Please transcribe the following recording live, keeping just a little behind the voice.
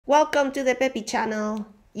Welcome to the Peppy channel,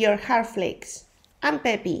 your hair flakes. I'm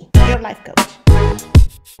Peppy, your life coach.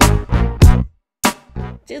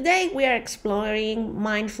 Today we are exploring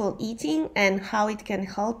mindful eating and how it can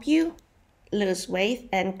help you lose weight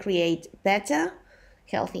and create better,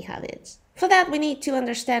 healthy habits. For that, we need to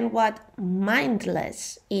understand what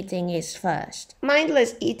mindless eating is first.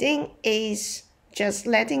 Mindless eating is just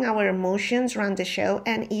letting our emotions run the show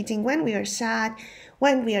and eating when we are sad,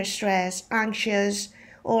 when we are stressed, anxious,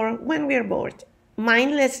 or when we are bored.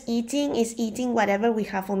 Mindless eating is eating whatever we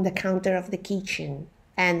have on the counter of the kitchen,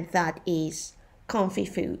 and that is comfy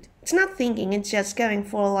food. It's not thinking, it's just going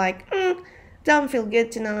for like, don't feel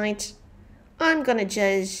good tonight. I'm gonna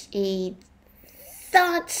just eat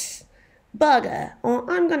that burger, or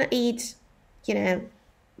I'm gonna eat,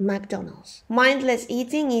 McDonald's. Mindless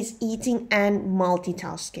eating is eating and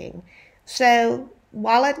multitasking. So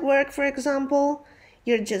while at work, for example,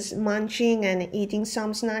 you're just munching and eating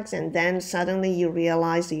some snacks, and then suddenly you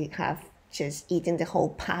realize you have just eaten the whole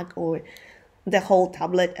pack or the whole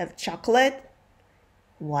tablet of chocolate.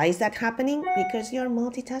 Why is that happening? Because you're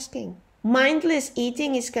multitasking. Mindless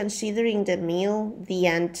eating is considering the meal the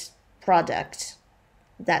end product.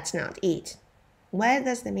 That's not it. Where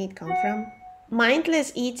does the meat come from?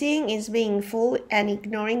 Mindless eating is being full and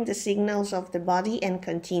ignoring the signals of the body and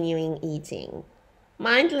continuing eating.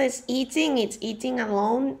 Mindless eating, it's eating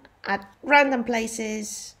alone at random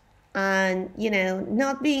places and,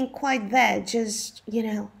 not being quite there. Just,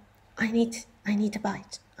 I need a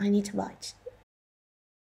bite. I need a bite.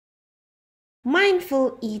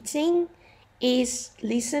 Mindful eating is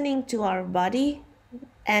listening to our body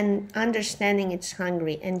and understanding it's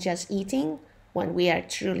hungry and just eating when we are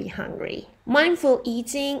truly hungry. Mindful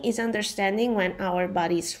eating is understanding when our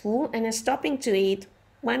body is full and stopping to eat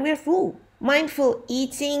when we're full. Mindful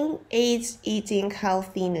eating is eating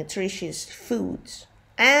healthy, nutritious foods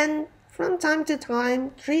and from time to time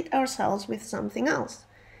treat ourselves with something else.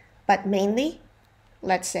 But mainly,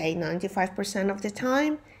 let's say 95% of the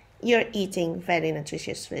time, you're eating very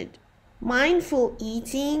nutritious food. Mindful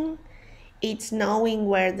eating, it's knowing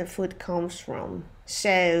where the food comes from.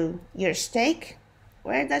 So your steak,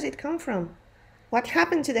 where does it come from? What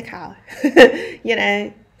happened to the cow?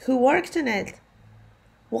 Who worked on it?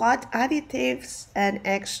 What additives and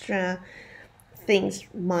extra things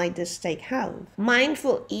might the steak have?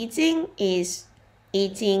 Mindful eating is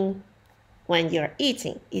eating when you're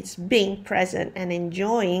eating. It's being present and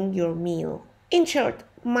enjoying your meal. In short,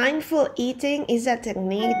 mindful eating is a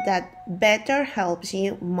technique that better helps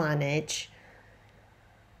you manage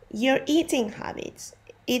your eating habits.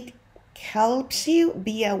 It helps you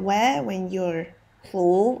be aware when you're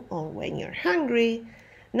full or when you're hungry,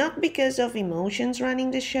 not because of emotions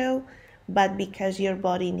running the show, but because your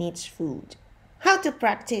body needs food. How to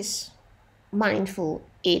practice mindful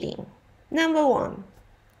eating? Number 1,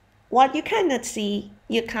 what you cannot see,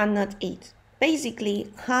 you cannot eat. Basically,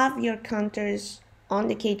 have your counters on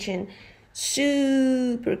the kitchen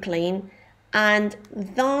super clean and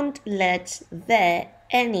don't let there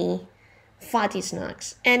any fatty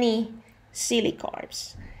snacks, any silly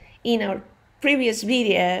carbs. In our previous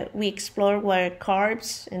video, we explored where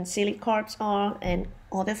carbs and silly carbs are and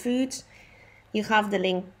other foods. You have the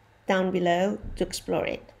link down below to explore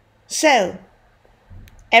it. So,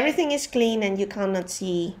 everything is clean and you cannot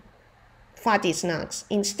see fatty snacks.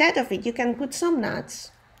 Instead of it, you can put some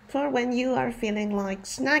nuts for when you are feeling like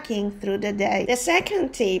snacking through the day. The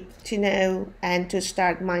second tip to know and to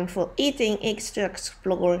start mindful eating is to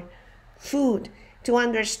explore food, to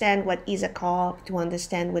understand what is a carb, to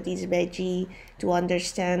understand what is veggie, to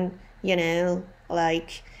understand,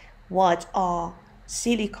 like what are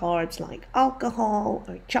silly carbs like alcohol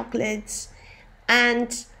or chocolates.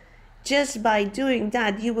 And just by doing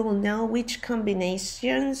that, you will know which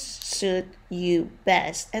combinations suit you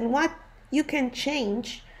best and what you can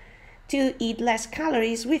change to eat less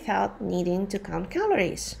calories without needing to count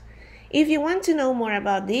calories. If you want to know more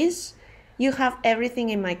about this, you have everything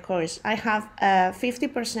in my course. I have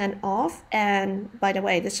 50% off, and by the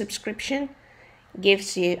way, the subscription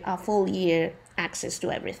gives you a full year access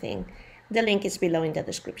to everything. The link is below in the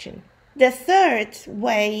description. The third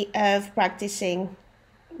way of practicing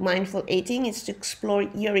mindful eating is to explore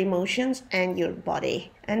your emotions and your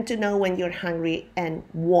body and to know when you're hungry and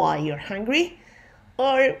why you're hungry,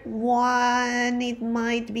 or when it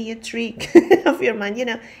might be a trick of your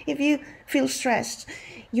mind. If you feel stressed,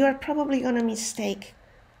 you're probably going to mistake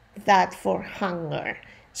that for hunger.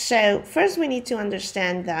 So first we need to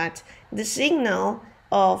understand that the signal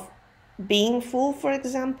of being full, for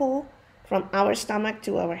example, from our stomach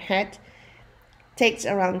to our head takes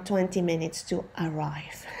around 20 minutes to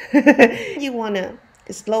arrive. You want to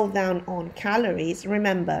slow down on calories,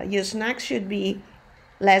 remember, your snacks should be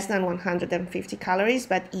less than 150 calories.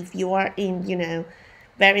 But if you are in,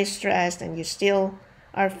 very stressed and you still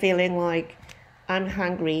are feeling like I'm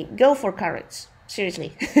hungry, go for carrots.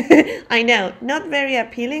 Seriously. I know, not very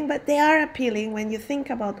appealing, but they are appealing when you think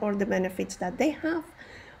about all the benefits that they have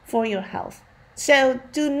for your health. So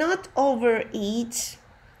do not overeat.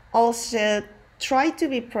 Also, try to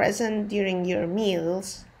be present during your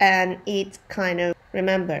meals and eat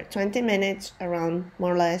remember, 20 minutes around,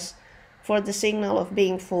 more or less, for the signal of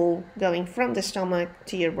being full going from the stomach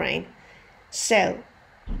to your brain. So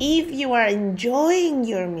if you are enjoying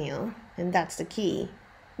your meal, and that's the key,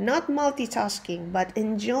 not multitasking, but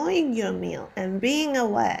enjoying your meal and being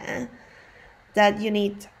aware that you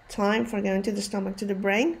need time for going to the stomach to the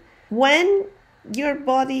brain, when your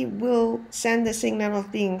body will send the signal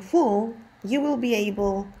of being full, you will be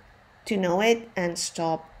able to know it and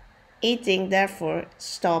stop eating, therefore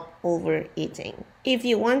stop overeating. If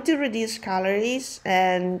you want to reduce calories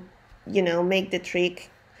and make the trick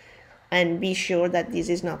and be sure that this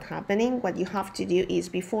is not happening, what you have to do is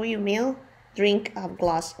before your meal, drink a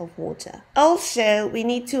glass of water. Also, we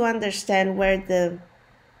need to understand where the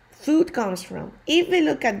food comes from. If we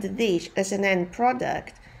look at the dish as an end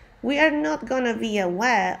product, we are not going to be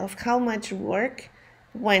aware of how much work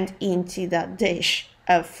went into that dish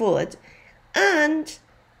of food and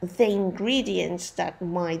the ingredients that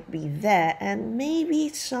might be there, and maybe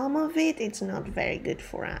some of it's not very good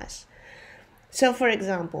for us. So for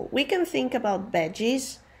example, we can think about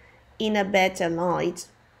veggies in a better light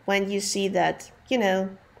when you see that,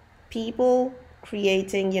 people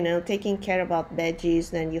creating, taking care about veggies,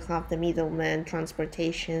 then you have the middleman,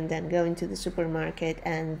 transportation, then going to the supermarket,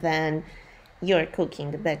 and then you're cooking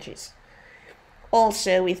the veggies.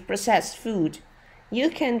 Also with processed food, you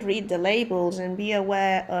can read the labels and be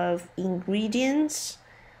aware of ingredients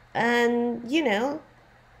and,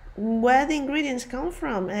 where the ingredients come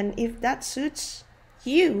from and if that suits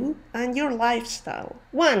you and your lifestyle.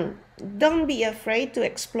 1, don't be afraid to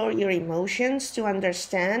explore your emotions to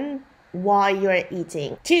understand why you're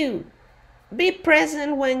eating. 2, be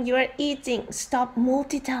present when you're eating. Stop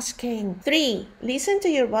multitasking. 3, listen to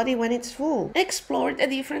your body when it's full. Explore the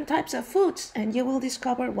different types of foods and you will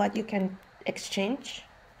discover what you can exchange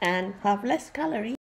and have less calories.